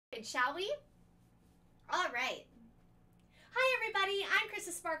started, shall we? All right. Hi everybody, I'm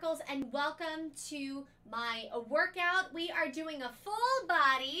Chrissa Sparkles and welcome to my workout. We are doing a full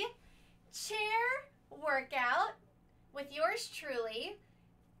body chair workout with yours truly.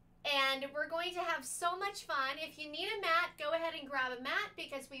 And we're going to have so much fun. If you need a mat, go ahead and grab a mat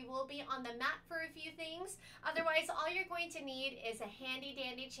because we will be on the mat for a few things. Otherwise, all you're going to need is a handy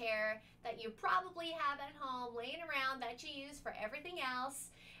dandy chair that you probably have at home laying around that you use for everything else.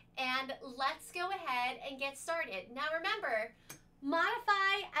 And let's go ahead and get started. Now remember,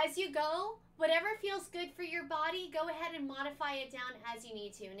 modify as you go. Whatever feels good for your body, go ahead and modify it down as you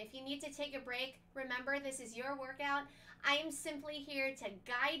need to. And if you need to take a break, remember this is your workout. I am simply here to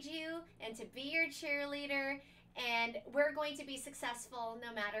guide you and to be your cheerleader, and we're going to be successful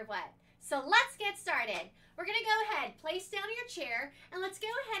no matter what. So let's get started. We're going to go ahead, place down your chair, and let's go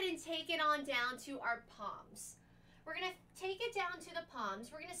ahead and take it on down to our palms. We're going to take it down to the palms.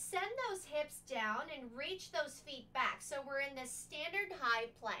 We're going to send those hips down and reach those feet back. So we're in this standard high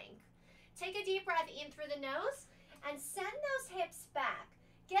plank. Take a deep breath in through the nose and send those hips back.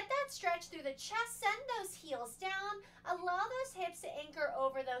 Get that stretch through the chest, send those heels down, allow those hips to anchor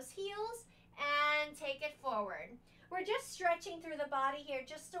over those heels, and take it forward. We're just stretching through the body here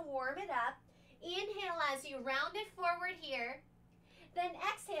just to warm it up. Inhale as you round it forward here. Then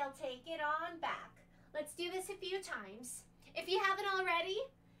exhale, take it on back. Let's do this a few times. If you haven't already,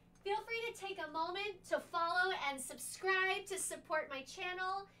 feel free to take a moment to follow and subscribe to support my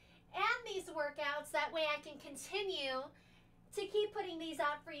channel and these workouts. That way I can continue to keep putting these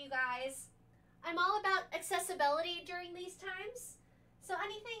out for you guys. I'm all about accessibility during these times. So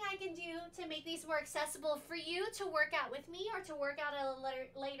anything I can do to make these more accessible for you to work out with me or to work out at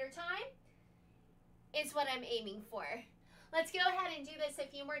a later time is what I'm aiming for. Let's go ahead and do this a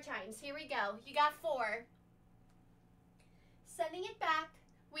few more times. Here we go. You got 4. Sending it back.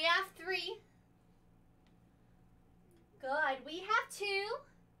 We have 3. Good. We have 2.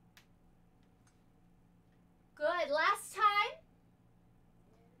 Good. Last time.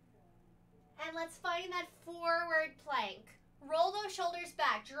 And let's find that forward plank. Roll those shoulders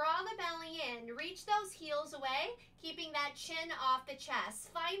back. Draw the belly in. Reach those heels away, keeping that chin off the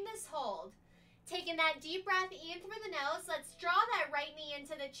chest. Find this hold. Taking that deep breath in through the nose. Let's draw that right knee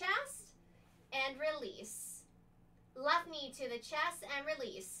into the chest and release. Left knee to the chest and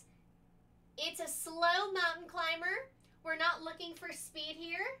release. It's a slow mountain climber. We're not looking for speed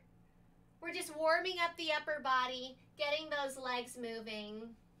here. We're just warming up the upper body, getting those legs moving.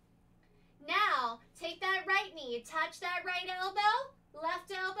 Now, take that right knee, touch that right elbow,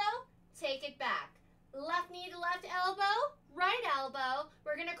 left elbow, take it back. Left knee to left elbow, right elbow.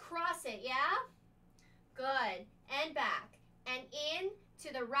 We're going to cross it, yeah? Good. And back. And in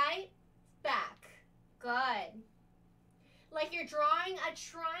to the right, back. Good. Like you're drawing a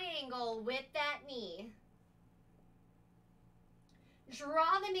triangle with that knee.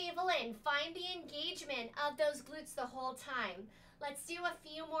 Draw the navel in. Find the engagement of those glutes the whole time. Let's do a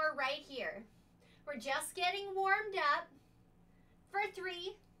few more right here. We're just getting warmed up for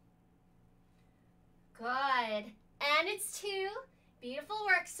 3. Good. And it's 2. Beautiful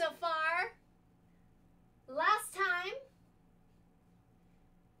work so far. Last time.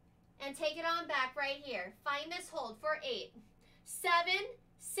 And take it on back right here. Find this hold for 8, 7,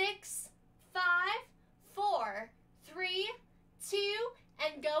 6, 5, 4, 3, 2,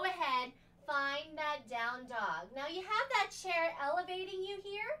 and go ahead. Find that down dog. Now you have that chair elevating you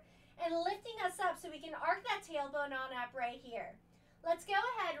here and lifting us up so we can arc that tailbone on up right here. Let's go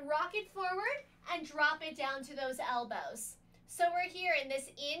ahead, rock it forward and drop it down to those elbows. So we're here in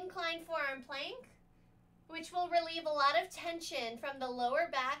this inclined forearm plank, which will relieve a lot of tension from the lower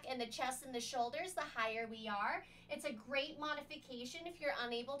back and the chest and the shoulders the higher we are. It's a great modification if you're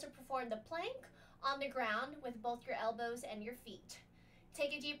unable to perform the plank on the ground with both your elbows and your feet.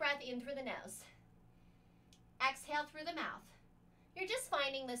 Take a deep breath in through the nose. Exhale through the mouth. You're just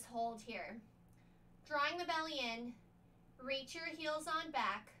finding this hold here. Drawing the belly in. Reach your heels on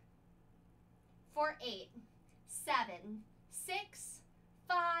back. For 8, 7, 6,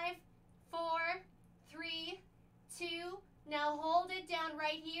 5, 4, 3, 2. Now hold it down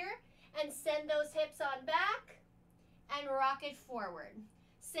right here and send those hips on back and rock it forward.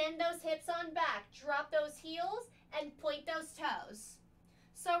 Send those hips on back. Drop those heels and point those toes.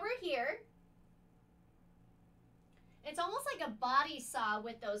 So we're here. It's almost like a body saw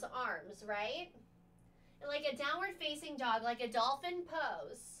with those arms, right? And like a downward facing dog, like a dolphin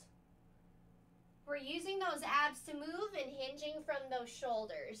pose. We're using those abs to move and hinging from those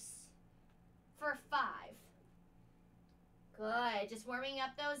shoulders. For 5. Good. Just warming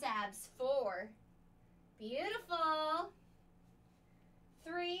up those abs. 4. Beautiful.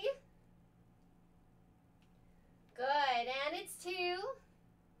 3.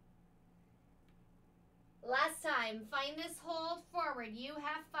 time. Find this hold forward. You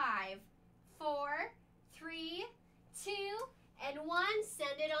have 5, 4, 3, 2, and 1.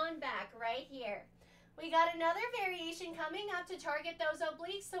 Send it on back right here. We got another variation coming up to target those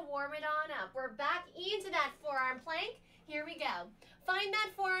obliques, so warm it on up. We're back into that forearm plank. Here we go. Find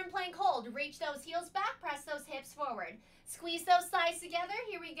that forearm plank hold. Reach those heels back. Press those hips forward. Squeeze those thighs together.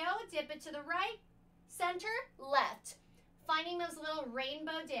 Here we go. Dip it to the right, center, left. Finding those little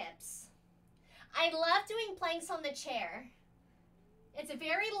rainbow dips. I love doing planks on the chair. It's a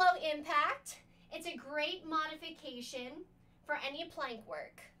very low impact. It's a great modification for any plank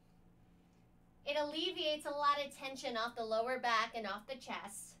work. It alleviates a lot of tension off the lower back and off the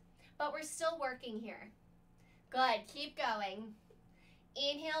chest, but we're still working here. Good, keep going.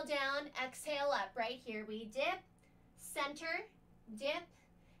 Inhale down, exhale up. Right here we dip, center, dip,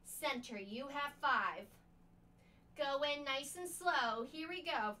 center. You have 5. Go in nice and slow. Here we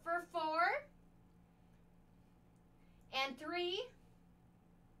go for 4 and 3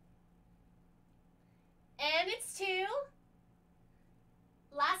 and it's 2.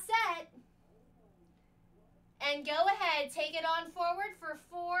 Last set. And go ahead, take it on forward for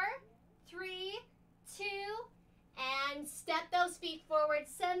 4, 3, 2, and step those feet forward,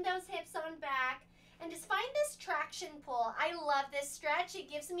 send those hips on back, and just find this traction pull. I love this stretch.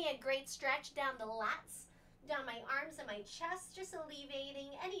 It gives me a great stretch down the lats, down my arms and my chest, just alleviating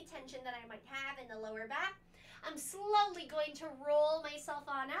any tension that I might have in the lower back. I'm slowly going to roll myself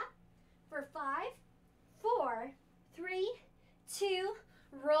on up for 5, 4, 3, 2,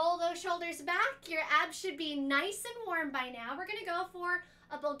 roll those shoulders back. Your abs should be nice and warm by now. We're going to go for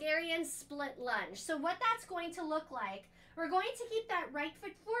a Bulgarian split lunge. So what that's going to look like, we're going to keep that right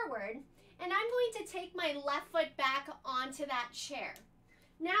foot forward, and I'm going to take my left foot back onto that chair.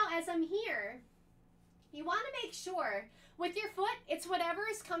 Now, as I'm here, you want to make sure with your foot, it's whatever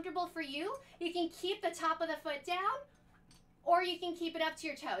is comfortable for you. You can keep the top of the foot down, or you can keep it up to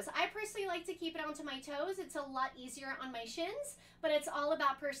your toes. I personally like to keep it onto my toes. It's a lot easier on my shins, but it's all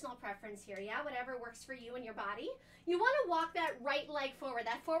about personal preference here, yeah? Whatever works for you and your body. You want to walk that right leg forward,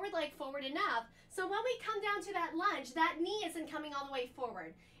 that forward leg forward enough, so when we come down to that lunge, that knee isn't coming all the way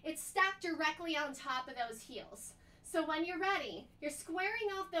forward. It's stacked directly on top of those heels. So when you're ready, you're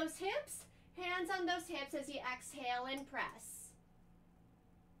squaring off those hips, hands on those hips as you exhale and press.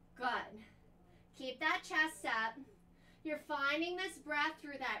 Good. Keep that chest up. You're finding this breath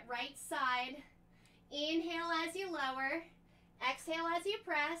through that right side. Inhale as you lower. Exhale as you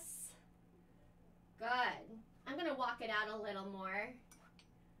press. Good. I'm going to walk it out a little more.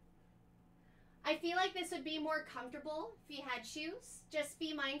 I feel like this would be more comfortable if you had shoes. Just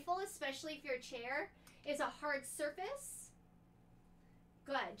be mindful, especially if your chair is a hard surface.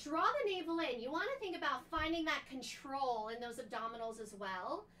 Good. Draw the navel in. You want to think about finding that control in those abdominals as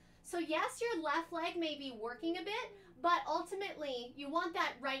well. So yes, your left leg may be working a bit, but ultimately you want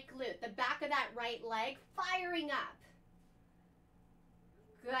that right glute, the back of that right leg, firing up.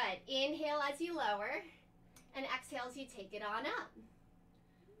 Good. Inhale as you lower, and exhale as you take it on up.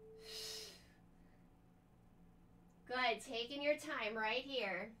 Good. Taking your time right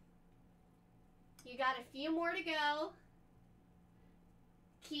here. You got a few more to go.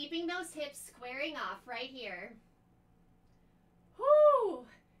 Keeping those hips squaring off right here. Whoo!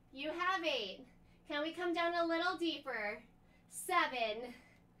 You have 8. Can we come down a little deeper? 7.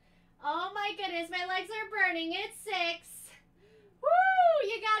 Oh my goodness, my legs are burning. It's 6. Woo!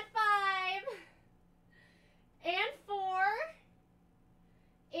 You got 5. And 4.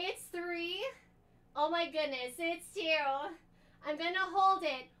 It's 3. Oh my goodness, it's 2. I'm going to hold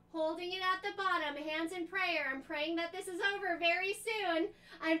it. Holding it at the bottom, hands in prayer. I'm praying that this is over very soon.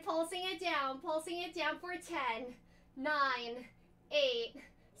 I'm pulsing it down for 10, 9, 8,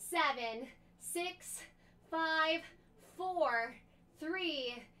 7, 6, 5, 4,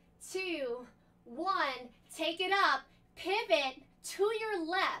 3, 2, 1. Take it up. Pivot to your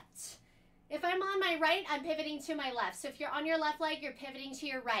left. If I'm on my right, I'm pivoting to my left. So if you're on your left leg, you're pivoting to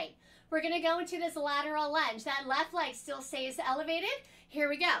your right. We're going to go into this lateral lunge. That left leg still stays elevated. Here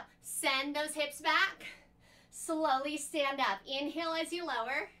we go. Send those hips back. Slowly stand up. Inhale as you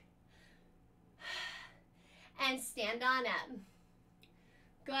lower. And stand on up.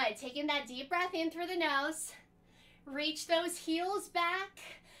 Good. Taking that deep breath in through the nose. Reach those heels back.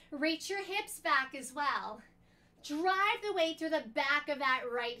 Reach your hips back as well. Drive the weight through the back of that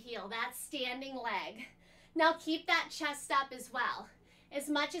right heel, that standing leg. Now keep that chest up as well. As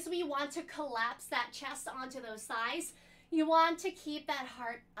much as we want to collapse that chest onto those thighs, you want to keep that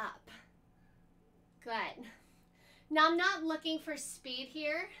heart up. Good. Now I'm not looking for speed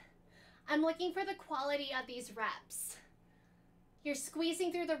here. I'm looking for the quality of these reps. You're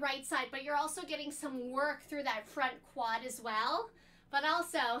squeezing through the right side, but you're also getting some work through that front quad as well, but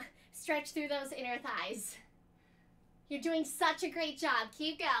also stretch through those inner thighs. You're doing such a great job.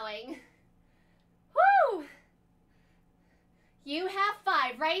 Keep going. Woo! You have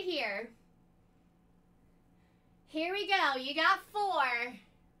 5 right here. Here we go. You got 4.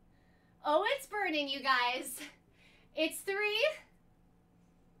 Oh, it's burning, you guys. It's 3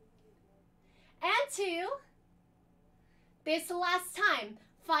 and 2. This last time.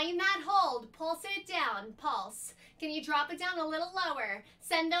 Find that hold. Pulse it down. Pulse. Can you drop it down a little lower?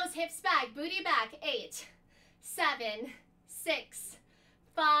 Send those hips back. Booty back. 8, 7, 6,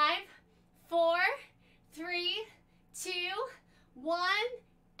 5, 4, 3, 2, 1,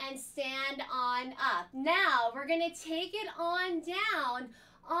 and stand on up. Now, we're going to take it on down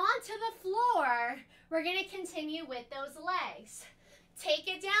onto the floor. We're going to continue with those legs. Take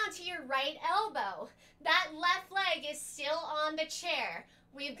it down to your right elbow. That left leg is still on the chair.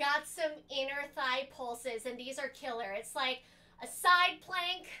 We've got some inner thigh pulses, and these are killer. It's like a side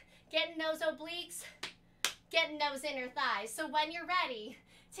plank, getting those obliques, getting those inner thighs. So when you're ready,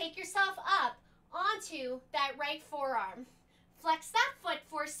 take yourself up onto that right forearm. Flex that foot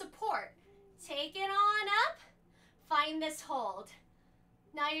for support. Take it on up. Find this hold.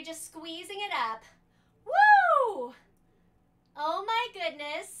 Now you're just squeezing it up. Woo! Oh my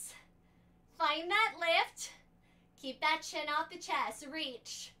goodness. Find that lift. Keep that chin off the chest.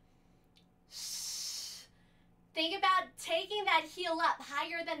 Reach. Think about taking that heel up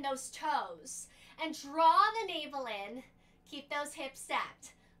higher than those toes. And draw the navel in. Keep those hips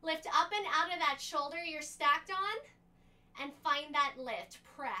stacked. Lift up and out of that shoulder you're stacked on. And find that lift.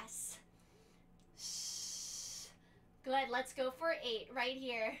 Press. Good. Let's go for 8 right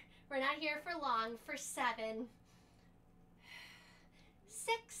here. We're not here for long. For 7.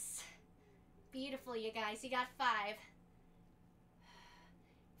 6. Beautiful, you guys. You got 5.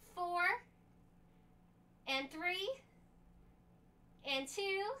 4. And 3. And 2.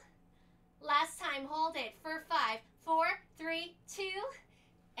 Last time. Hold it for 5. 4, 3, 2.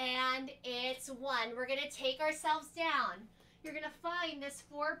 And it's 1. We're going to take ourselves down. You're going to find this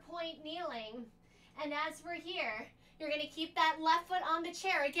 4-point kneeling. And as we're here, you're going to keep that left foot on the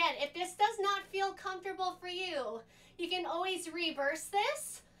chair. Again, if this does not feel comfortable for you, you can always reverse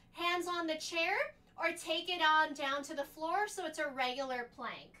this, hands on the chair, or take it on down to the floor so it's a regular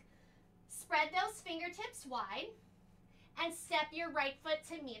plank. Spread those fingertips wide and step your right foot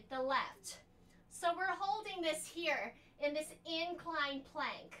to meet the left. So we're holding this here in this incline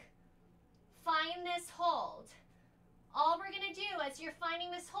plank. Find this hold. All we're going to do as you're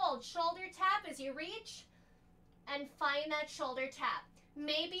finding this hold, shoulder tap as you reach, and find that shoulder tap.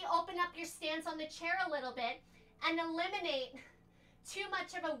 Maybe open up your stance on the chair a little bit and eliminate too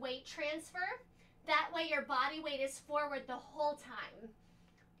much of a weight transfer. That way your body weight is forward the whole time.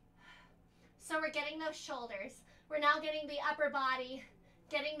 So we're getting those shoulders. We're now getting the upper body,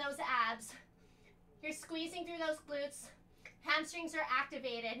 getting those abs. You're squeezing through those glutes. Hamstrings are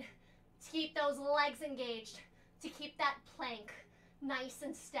activated to keep those legs engaged, to keep that plank nice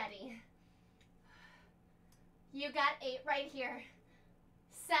and steady. You got 8 right here.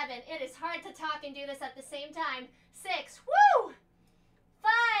 7. It is hard to talk and do this at the same time. 6. Woo!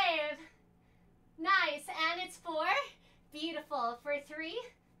 5. Nice. And it's 4. Beautiful. For 3,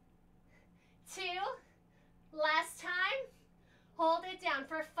 2. Last time. Hold it down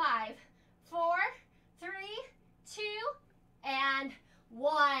for 5, 4, 3, 2, and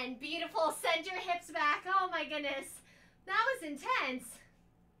 1. Beautiful. Send your hips back. Oh my goodness. That was intense.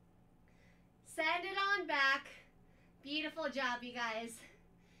 Send it on back. Beautiful job, you guys.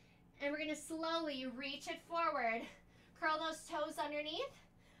 And we're going to slowly reach it forward. Curl those toes underneath.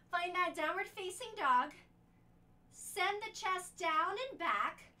 Find that downward facing dog. Send the chest down and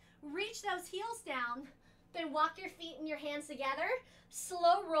back. Reach those heels down. Then walk your feet and your hands together.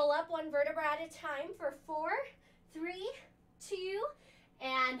 Slow roll up 1 vertebra at a time for 4, 3, 2,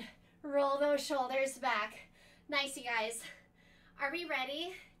 and roll those shoulders back. Nice, you guys. Are we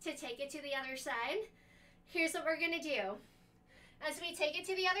ready to take it to the other side? Here's what we're going to do. As we take it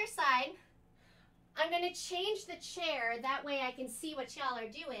to the other side, I'm going to change the chair. That way I can see what y'all are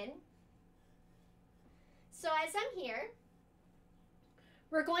doing. So as I'm here,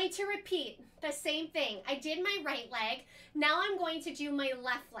 we're going to repeat the same thing. I did my right leg. Now I'm going to do my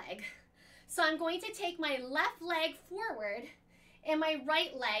left leg. So I'm going to take my left leg forward and my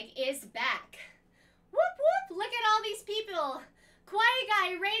right leg is back. Whoop, whoop. Look at all these people. Quiet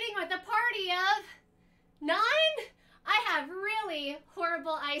guy rating with a party of 9. I have really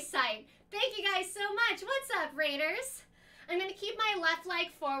horrible eyesight. Thank you guys so much. What's up, Raiders? I'm going to keep my left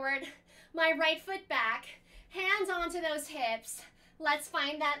leg forward, my right foot back, Hands onto those hips. Let's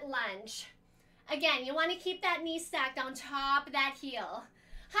find that lunge. Again, you want to keep that knee stacked on top of that heel.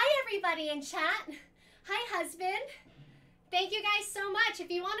 Hi, everybody in chat. Hi, husband. Thank you guys so much.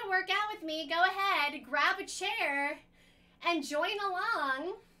 If you want to work out with me, go ahead, grab a chair, and join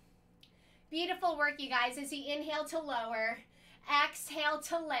along. Beautiful work, you guys, as you inhale to lower, exhale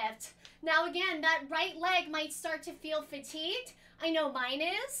to lift. Now, again, that right leg might start to feel fatigued. I know mine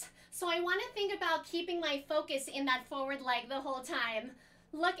is. So I want to think about keeping my focus in that forward leg the whole time.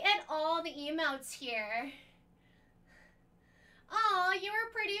 Look at all the emotes here. Oh, you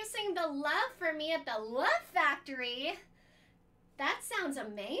were producing the love for me at the Love Factory. That sounds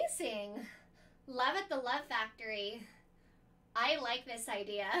amazing. Love at the Love Factory. I like this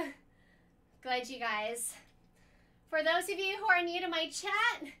idea. Good, you guys. For those of you who are new to my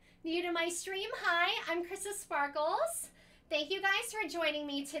chat, new to my stream, hi, I'm Chrissa Sparkles. Thank you guys for joining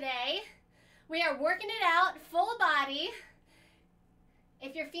me today. We are working it out, full body.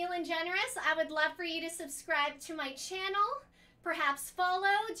 If you're feeling generous, I would love for you to subscribe to my channel, perhaps follow,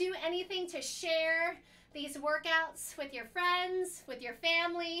 do anything to share these workouts with your friends, with your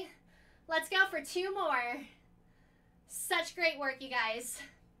family. Let's go for 2 more. Such great work, you guys.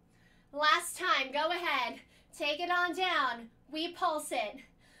 Last time, go ahead, take it on down. We pulse it.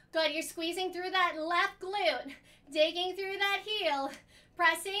 Good, you're squeezing through that left glute, digging through that heel,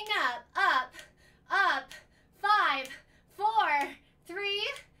 pressing up, up, up. 5, 4, 3,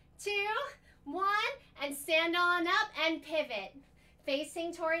 2, 1, and stand on up and pivot.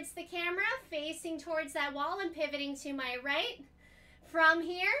 Facing towards the camera, facing towards that wall and pivoting to my right. From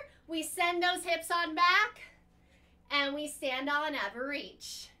here, we send those hips on back and we stand on up,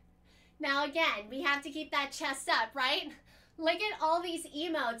 reach. Now again, we have to keep that chest up, right? Look at all these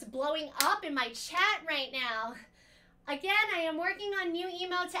emotes blowing up in my chat right now. Again, I am working on new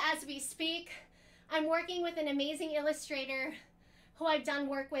emotes as we speak. I'm working with an amazing illustrator who I've done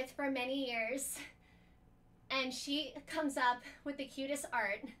work with for many years. And she comes up with the cutest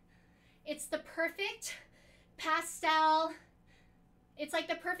art. It's the perfect pastel. It's like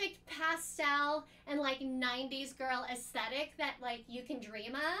the perfect pastel and like 90s girl aesthetic that like you can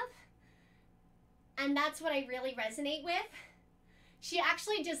dream of. And that's what I really resonate with. She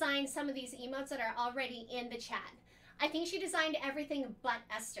actually designed some of these emotes that are already in the chat. I think she designed everything but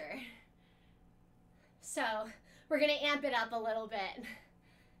Esther. So we're gonna amp it up a little bit.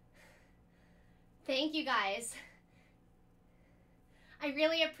 Thank you guys. I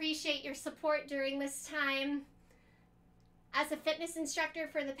really appreciate your support during this time. As a fitness instructor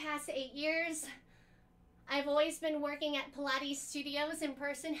for the past 8 years, I've always been working at Pilates studios in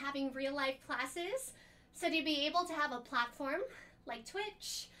person, having real life classes. So to be able to have a platform like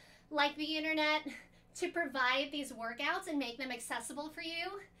Twitch, like the internet, to provide these workouts and make them accessible for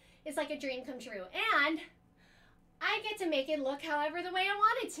you is like a dream come true. And I get to make it look however the way I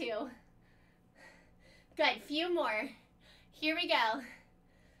want it to. Good, few more. Here we go.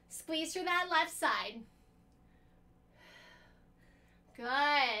 Squeeze through that left side.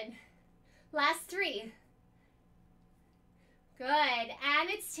 Good. Last 3. Good, and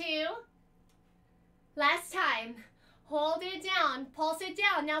it's 2. Last time. Hold it down, pulse it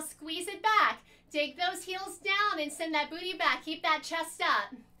down. Now squeeze it back. Dig those heels down and send that booty back. Keep that chest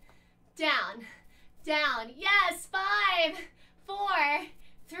up. Down, down. Yes, 5, 4,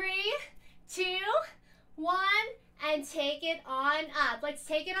 3, 2, 1, and take it on up. Let's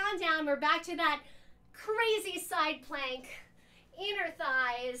take it on down. We're back to that crazy side plank. Inner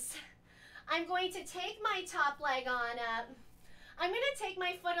thighs. I'm going to take my top leg on up. I'm going to take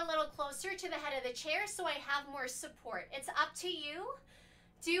my foot a little closer to the head of the chair so I have more support. It's up to you.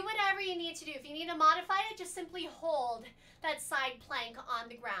 Do whatever you need to do. If you need to modify it, just simply hold that side plank on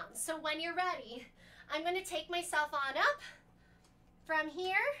the ground. So when you're ready, I'm going to take myself on up. From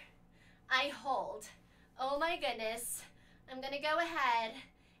here, I hold. Oh my goodness. I'm going to go ahead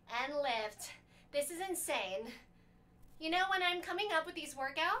and lift. This is insane. You know, when I'm coming up with these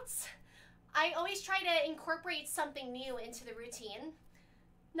workouts, I always try to incorporate something new into the routine.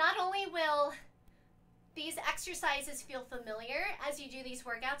 Not only will these exercises feel familiar as you do these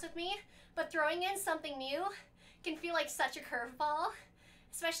workouts with me, but throwing in something new can feel like such a curveball,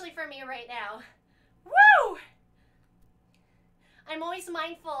 especially for me right now. Woo! I'm always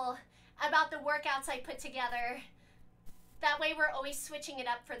mindful about the workouts I put together. That way we're always switching it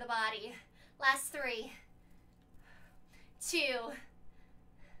up for the body. Last 3, 2,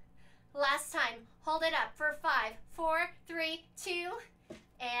 last time. Hold it up for 5, 4, 3, 2,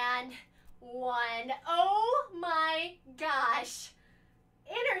 and 1. Oh my gosh.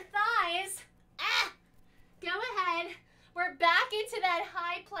 Inner thighs. Ah! Go ahead. We're back into that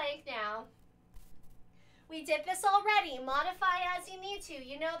high plank now. We did this already. Modify as you need to.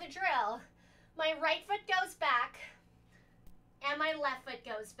 You know the drill. My right foot goes back and my left foot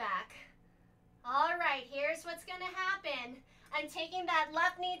goes back. All right, here's what's going to happen. I'm taking that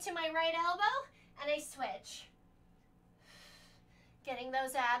left knee to my right elbow and I switch. Getting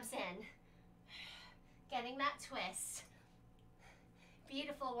those abs in. Getting that twist.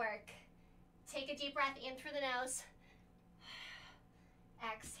 Beautiful work. Take a deep breath in through the nose.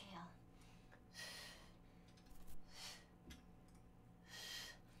 Exhale.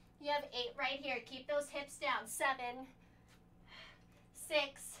 You have 8 right here. Keep those hips down. 7,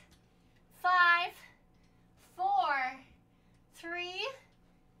 6, 5, 4, 3,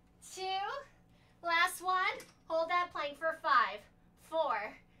 2. Last one. Hold that plank for 5,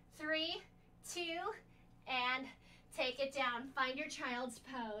 4, 3, 2, and take it down. Find your child's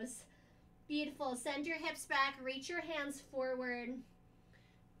pose. Beautiful. Send your hips back. Reach your hands forward.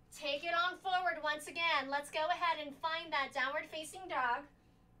 Take it on forward once again. Let's go ahead and find that downward facing dog.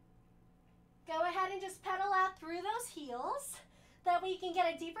 Go ahead and just pedal out through those heels. That way you can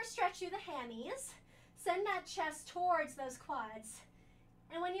get a deeper stretch through the hammies. Send that chest towards those quads.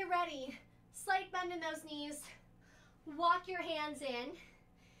 And when you're ready, slight bend in those knees. Walk your hands in.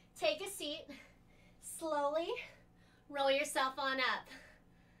 Take a seat. Slowly roll yourself on up.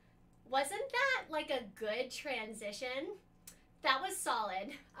 Wasn't that like a good transition? That was solid.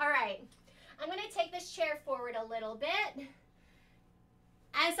 All right, I'm gonna take this chair forward a little bit.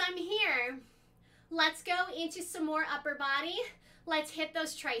 As I'm here, let's go into some more upper body. Let's hit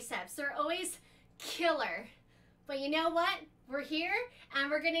those triceps. They're always killer. But you know what? We're here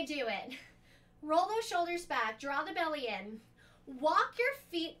and we're gonna do it. Roll those shoulders back, draw the belly in. Walk your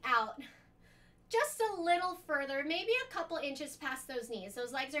feet out just a little further, maybe a couple inches past those knees.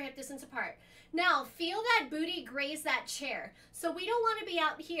 Those legs are hip distance apart. Now, feel that booty graze that chair. So we don't want to be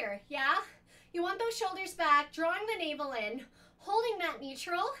out here, yeah? You want those shoulders back, drawing the navel in, holding that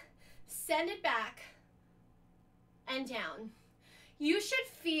neutral, send it back and down. You should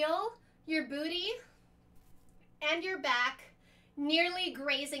feel your booty and your back nearly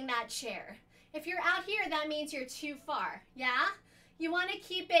grazing that chair. If you're out here, that means you're too far, yeah? You want to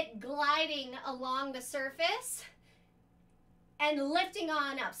keep it gliding along the surface and lifting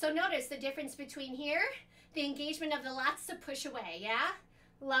on up. So notice the difference between here, the engagement of the lats to push away, yeah?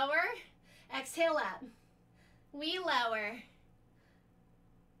 Lower, exhale up. We lower.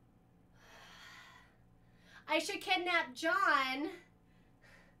 I should kidnap John.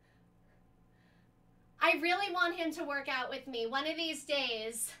 I really want him to work out with me. One of these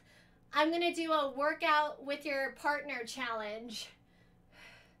days, I'm going to do a workout with your partner challenge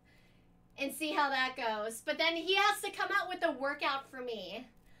and see how that goes. But then he has to come out with a workout for me.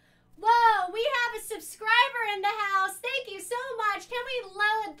 Whoa, we have a subscriber in the house. Thank you so much. Can we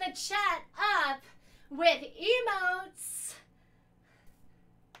load the chat up with emotes?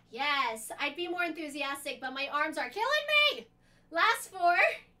 Yes, I'd be more enthusiastic, but my arms are killing me. Last 4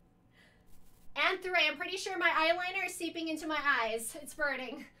 and 3. I'm pretty sure my eyeliner is seeping into my eyes. It's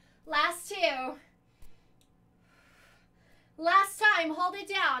burning. Last 2. Last time, hold it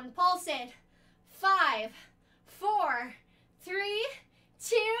down, pulse it. 5, 4, 3,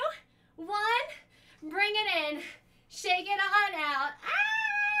 2, 1. Bring it in. Shake it on out.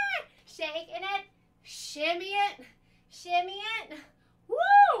 Ah! Shaking it. Shimmy it. Shimmy it.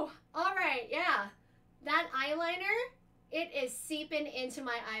 Woo! All right, yeah. That eyeliner, it is seeping into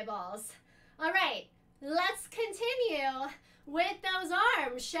my eyeballs. All right, let's continue with those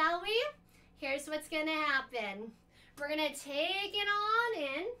arms, shall we? Here's what's gonna happen. We're gonna take it on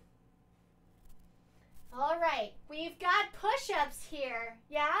in. All right, we've got push-ups here,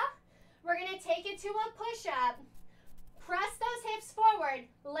 yeah? We're gonna take it to a push-up. Press those hips forward,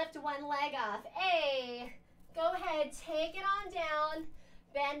 lift one leg off. Hey, go ahead, take it on down,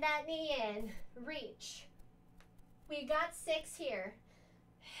 bend that knee in, reach. We got 6 here.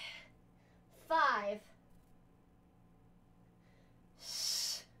 5,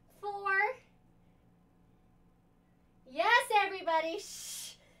 4. Yes, everybody.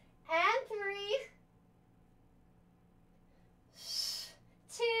 And 3,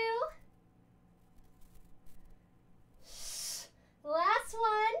 2. Last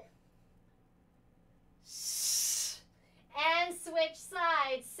one. And switch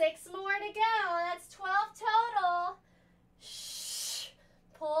sides. 6 more to go. That's 12 total.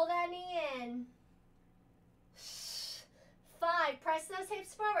 Pull that knee in. 5. Press those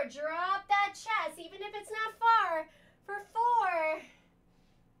hips forward. Drop that chest, even if it's not far. For 4.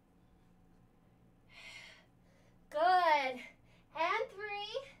 Good. And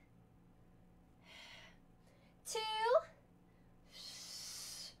 3. 2.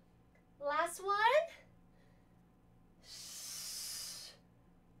 Last one.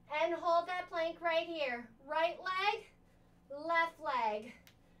 And hold that plank right here. Right leg, left leg.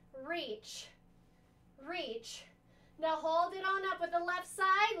 Reach, reach. Now hold it on up with the left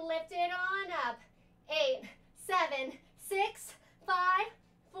side. Lift it on up. 8, 7, 6, 5,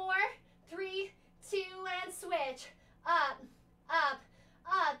 4, 3, 2, and switch. Up, up,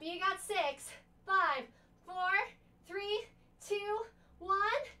 up. You got 6, 5, 4, 3, 2, 1.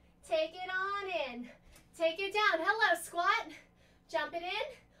 Take it on in. Take it down. Hello, squat. Jump it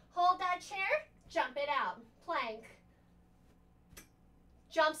in. Hold that chair. Jump it out. Plank.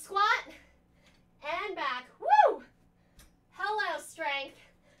 Jump squat. And back. Woo! Hello, strength.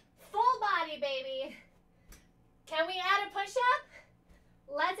 Full body, baby. Can we add a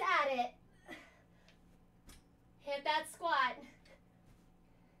push-up? Let's add it. Hit that squat.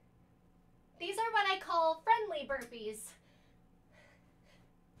 These are what I call friendly burpees.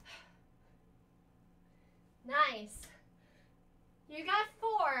 Nice. You got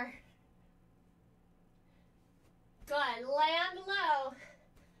 4. Good. Land low.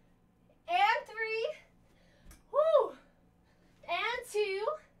 And 3. Woo. And 2.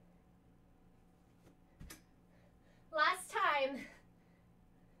 Last time.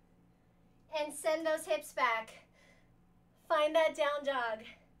 And send those hips back. Find that down dog.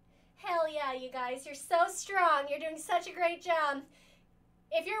 Hell yeah, you guys. You're so strong. You're doing such a great job.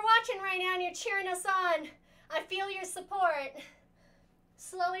 If you're watching right now and you're cheering us on, I feel your support.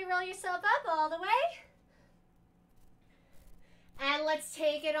 Slowly roll yourself up all the way. And let's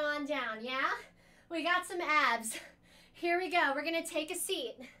take it on down, yeah? We got some abs. Here we go. We're going to take a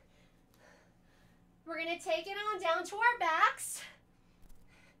seat. We're going to take it on down to our backs.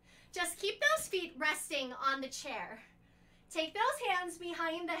 Just keep those feet resting on the chair. Take those hands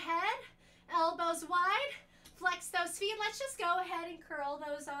behind the head, elbows wide. Flex those feet. Let's just go ahead and curl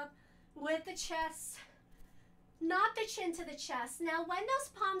those up with the chest. Not the chin to the chest. Now, when those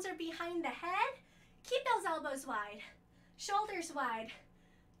palms are behind the head, keep those elbows wide, shoulders wide.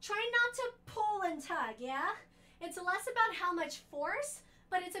 Try not to pull and tug, yeah? It's less about how much force,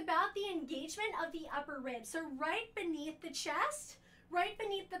 but it's about the engagement of the upper ribs. So right beneath the chest, right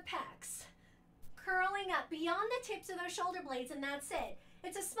beneath the pecs. Curling up beyond the tips of those shoulder blades, and that's it.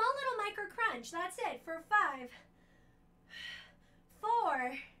 It's a small little micro crunch. That's it for 5,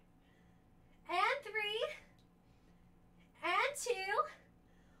 4, and 3, and 2.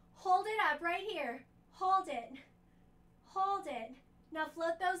 Hold it up right here. Hold it. Hold it. Now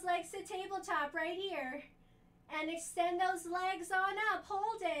float those legs to tabletop right here. And extend those legs on up.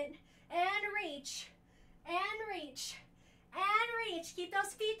 Hold it. And reach. And reach. And reach. Keep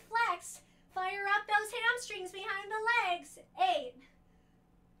those feet flexed. Fire up those hamstrings behind the legs. 8,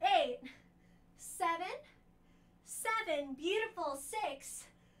 8, 7, 7. Beautiful. 6,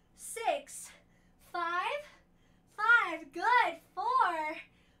 6, 5, 5. Good. 4,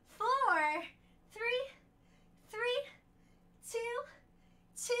 4, 3, 3, 2,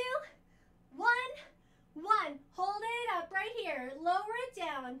 2, 1, 1. Hold it up right here. Lower it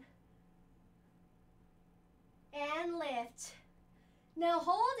down. And lift. Now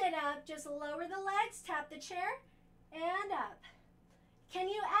hold it up. Just lower the legs. Tap the chair. And up. Can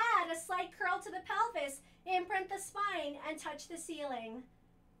you add a slight curl to the pelvis? Imprint the spine and touch the ceiling.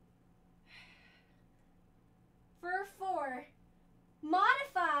 For 4.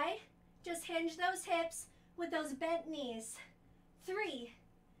 Modify. Just hinge those hips with those bent knees. 3.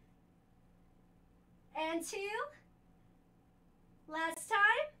 And 2. Last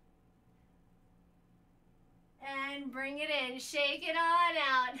time. And bring it in. Shake it on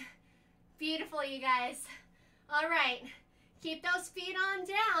out. Beautiful, you guys. All right. Keep those feet on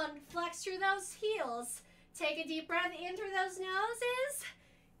down. Flex through those heels. Take a deep breath in through those noses.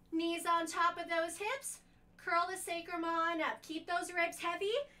 Knees on top of those hips. Curl the sacrum on up. Keep those ribs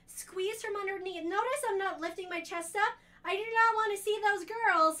heavy. Squeeze from underneath. Notice I'm not lifting my chest up. I do not want to see those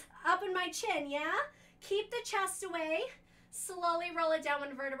girls up in my chin, yeah? Keep the chest away. Slowly roll it down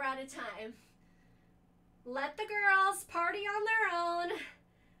one vertebra at a time. Let the girls party on their own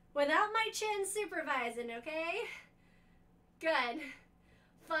without my chin supervising, okay? Good.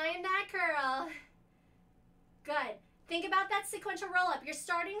 Find that curl. Good. Think about that sequential roll up. You're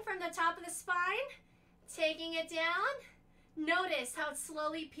starting from the top of the spine, taking it down. Notice how it's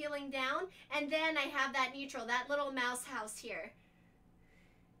slowly peeling down, and then I have that neutral, that little mouse house here.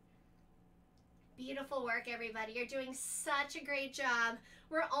 Beautiful work, everybody. You're doing such a great job.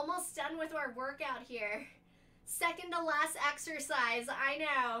 We're almost done with our workout here. Second to last exercise, I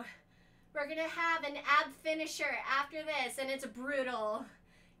know. We're gonna have an ab finisher after this, and it's brutal.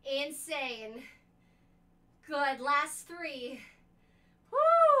 Insane. Good, last 3.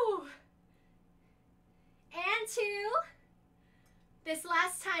 Woo! And 2. This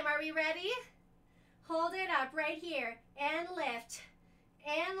last time, are we ready? Hold it up right here and lift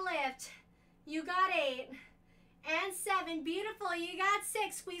and lift. You got 8 and 7. Beautiful. You got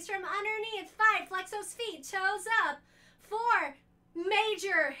 6. Squeeze from underneath. 5. Flex those feet. Toes up. 4.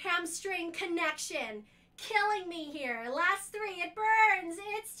 Major hamstring connection. Killing me here. Last 3. It burns.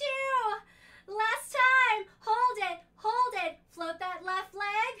 It's 2. Last time. Hold it. Hold it. Float that left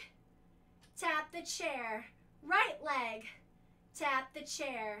leg. Tap the chair. Right leg. Tap the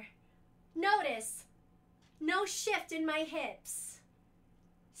chair. Notice. No shift in my hips.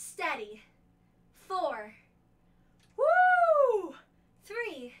 Steady. 4. Woo!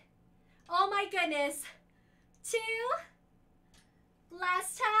 3. Oh my goodness. 2.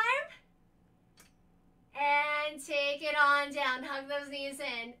 Last time. And take it on down. Hug those knees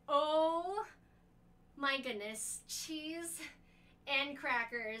in. Oh my goodness. Cheese and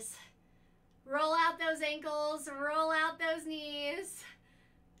crackers. Roll out those ankles. Roll out those knees.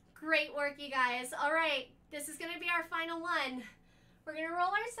 Great work, you guys. All right. This is going to be our final one. We're going to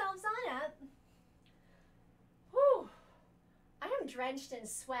roll ourselves on up. Whew. I am drenched in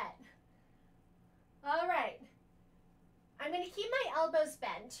sweat. All right. I'm going to keep my elbows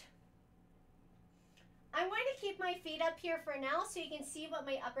bent. I'm going to keep my feet up here for now so you can see what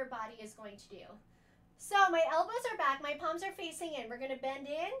my upper body is going to do. So my elbows are back. My palms are facing in. We're going to bend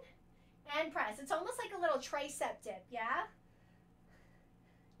in and press. It's almost like a little tricep dip, yeah?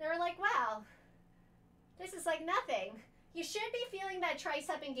 They were like, wow, this is like nothing. You should be feeling that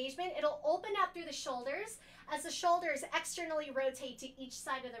tricep engagement. It'll open up through the shoulders as the shoulders externally rotate to each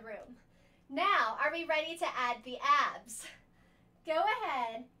side of the room. Now, are we ready to add the abs? Go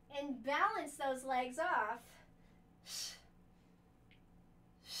ahead and balance those legs off.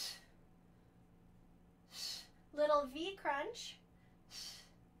 Little V crunch.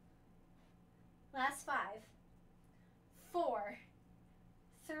 Last 5, 4,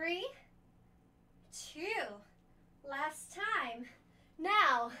 3, 2. Last time.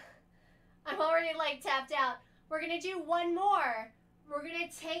 Now, I'm already like tapped out. We're going to do one more. We're going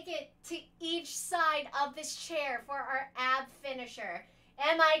to take it to each side of this chair for our ab finisher.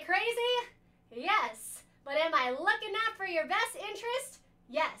 Am I crazy? Yes. But am I looking out for your best interest?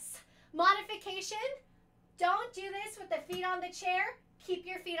 Yes. Modification. Don't do this with the feet on the chair. Keep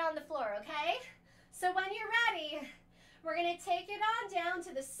your feet on the floor, okay? So when you're ready, we're going to take it on down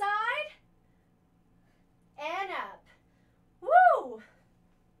to the side and up. Woo!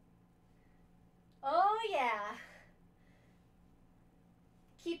 Oh, yeah.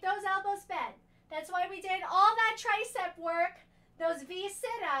 Keep those elbows bent. That's why we did all that tricep work, those V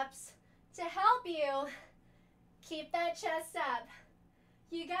sit-ups, to help you keep that chest up.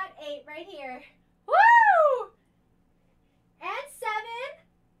 You got 8 right here. Woo! And 7.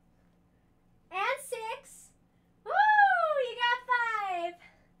 And 6. Woo! You got 5.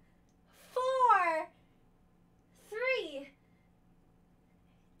 4. 3.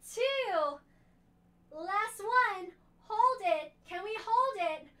 2. Last one. Hold it. Can we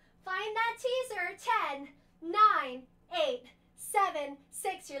hold it? Find that teaser. 10, 9, 8, 7,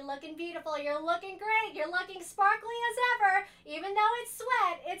 6. You're looking beautiful. You're looking great. You're looking sparkly as ever. Even though it's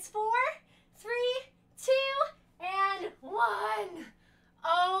sweat. It's 4, 3, 2, and 1.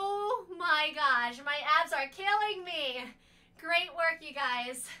 Oh my gosh. My abs are killing me. Great work, you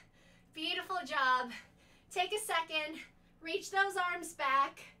guys. Beautiful job. Take a second. Reach those arms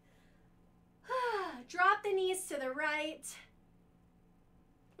back. Drop the knees to the right.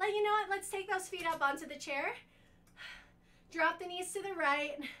 You know what? Let's take those feet up onto the chair. Drop the knees to the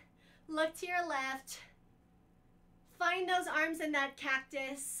right. Look to your left. Find those arms in that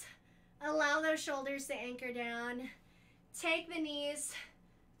cactus. Allow those shoulders to anchor down. Take the knees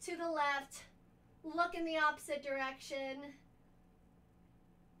to the left. Look in the opposite direction.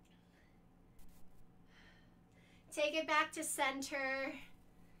 Take it back to center.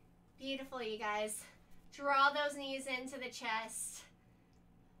 Beautiful, you guys. Draw those knees into the chest.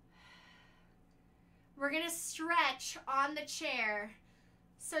 We're going to stretch on the chair.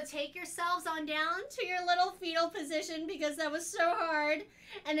 So take yourselves on down to your little fetal position because that was so hard.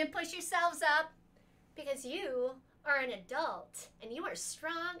 And then push yourselves up because you are an adult and you are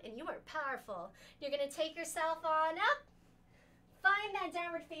strong and you are powerful. You're going to take yourself on up. Find that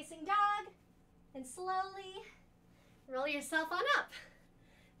downward facing dog and slowly roll yourself on up.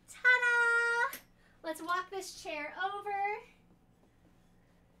 Ta-da! Let's walk this chair over.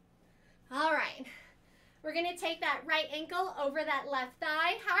 All right. We're going to take that right ankle over that left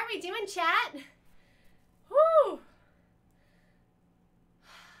thigh. How are we doing, chat? Whew.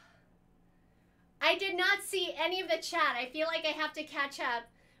 I did not see any of the chat. I feel like I have to catch up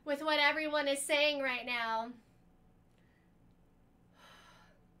with what everyone is saying right now.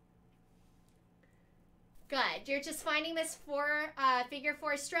 Good. You're just finding this figure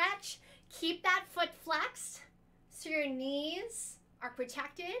 4 stretch. Keep that foot flexed so your knees are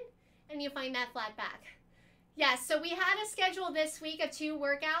protected and you find that flat back. Yes, so we had a schedule this week of 2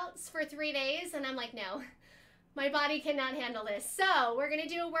 workouts for 3 days, and I'm like, no, my body cannot handle this. So we're going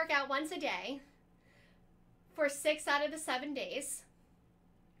to do a workout once a day for 6 out of the 7 days.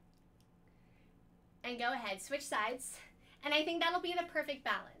 And go ahead, switch sides. And I think that'll be the perfect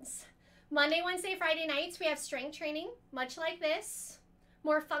balance. Monday, Wednesday, Friday nights, we have strength training, much like this.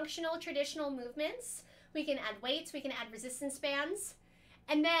 More functional, traditional movements. We can add weights, we can add resistance bands.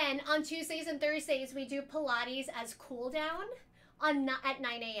 And then on Tuesdays and Thursdays, we do Pilates as cool down at 9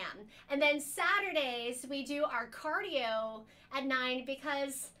 a.m. And then Saturdays, we do our cardio at 9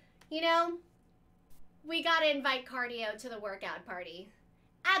 because, you know, we got to invite cardio to the workout party.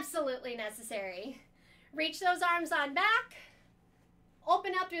 Absolutely necessary. Reach those arms on back.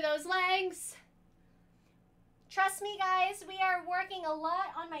 Open up through those legs. Trust me, guys, we are working a lot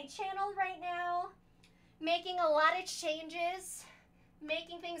on my channel right now, making a lot of changes,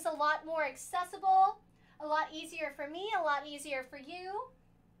 making things a lot more accessible, a lot easier for me, a lot easier for you.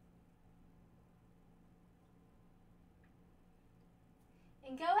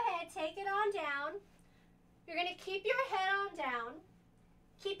 And go ahead, take it on down. You're going to keep your head on down.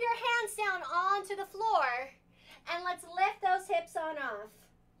 Keep your hands down onto the floor. And let's lift those hips on off.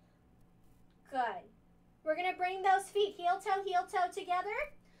 Good. We're going to bring those feet heel toe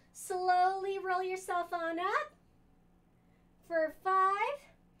together. Slowly roll yourself on up. For 5,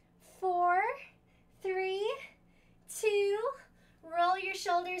 4, 3, 2. Roll your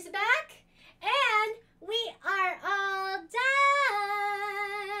shoulders back. And we are all done.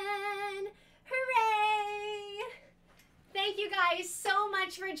 Hooray! Thank you guys so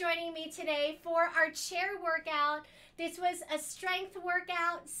much for joining me today for our chair workout. This was a strength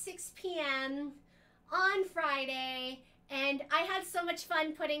workout, 6 p.m. on Friday, and I had so much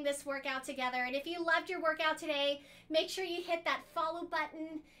fun putting this workout together. And if you loved your workout today, make sure you hit that follow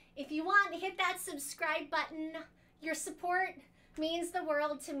button. If you want, hit that subscribe button. Your support means the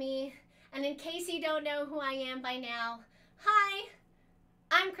world to me. And in case you don't know who I am by now, hi,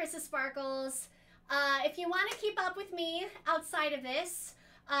 I'm Chrissa Sparkles. If you want to keep up with me outside of this,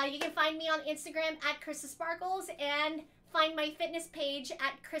 you can find me on Instagram at Chrissa Sparkles and find my fitness page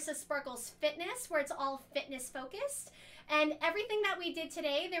at Chrissa Sparkles Fitness, where it's all fitness focused. And everything that we did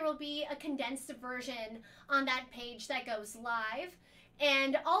today, there will be a condensed version on that page that goes live.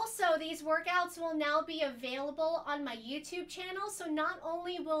 And also, these workouts will now be available on my YouTube channel. So not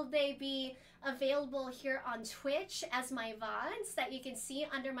only will they be available here on Twitch as my VODs that you can see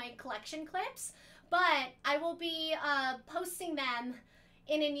under my collection clips, but I will be posting them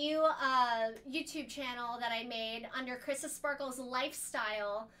in a new YouTube channel that I made under Chrissa Sparkles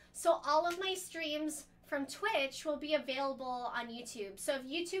Lifestyle. So all of my streams from Twitch will be available on YouTube. So if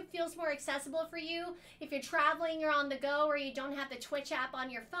YouTube feels more accessible for you, if you're traveling, you're on the go, or you don't have the Twitch app on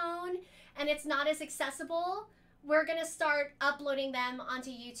your phone and it's not as accessible, we're gonna start uploading them onto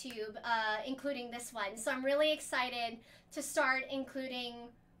YouTube, including this one. So I'm really excited to start including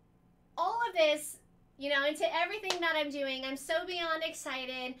all of this, you know, into everything that I'm doing. I'm so beyond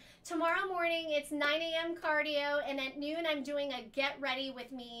excited. Tomorrow morning, it's 9 a.m. cardio, and at noon, I'm doing a get ready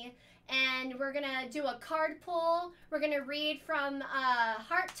with me. And we're going to do a card pull. We're going to read from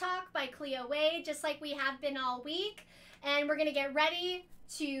Heart Talk by Cleo Wade, just like we have been all week. And we're going to get ready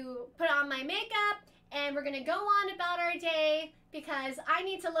to put on my makeup, and we're going to go on about our day because I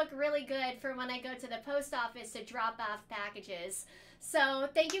need to look really good for when I go to the post office to drop off packages. So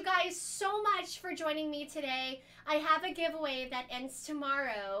thank you guys so much for joining me today. I have a giveaway that ends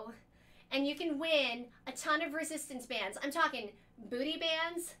tomorrow, and you can win a ton of resistance bands. I'm talking booty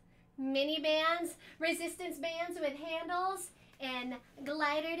bands, mini bands, resistance bands with handles, and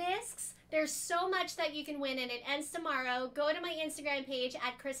glider discs. There's so much that you can win, and it ends tomorrow. Go to my Instagram page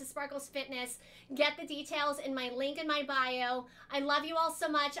at Chrissa Sparkles Fitness. Get the details in my link in my bio. I love you all so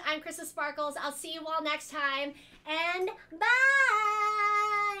much. I'm Chrissa Sparkles. I'll see you all next time, and bye!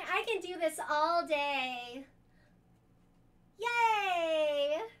 I can do this all day.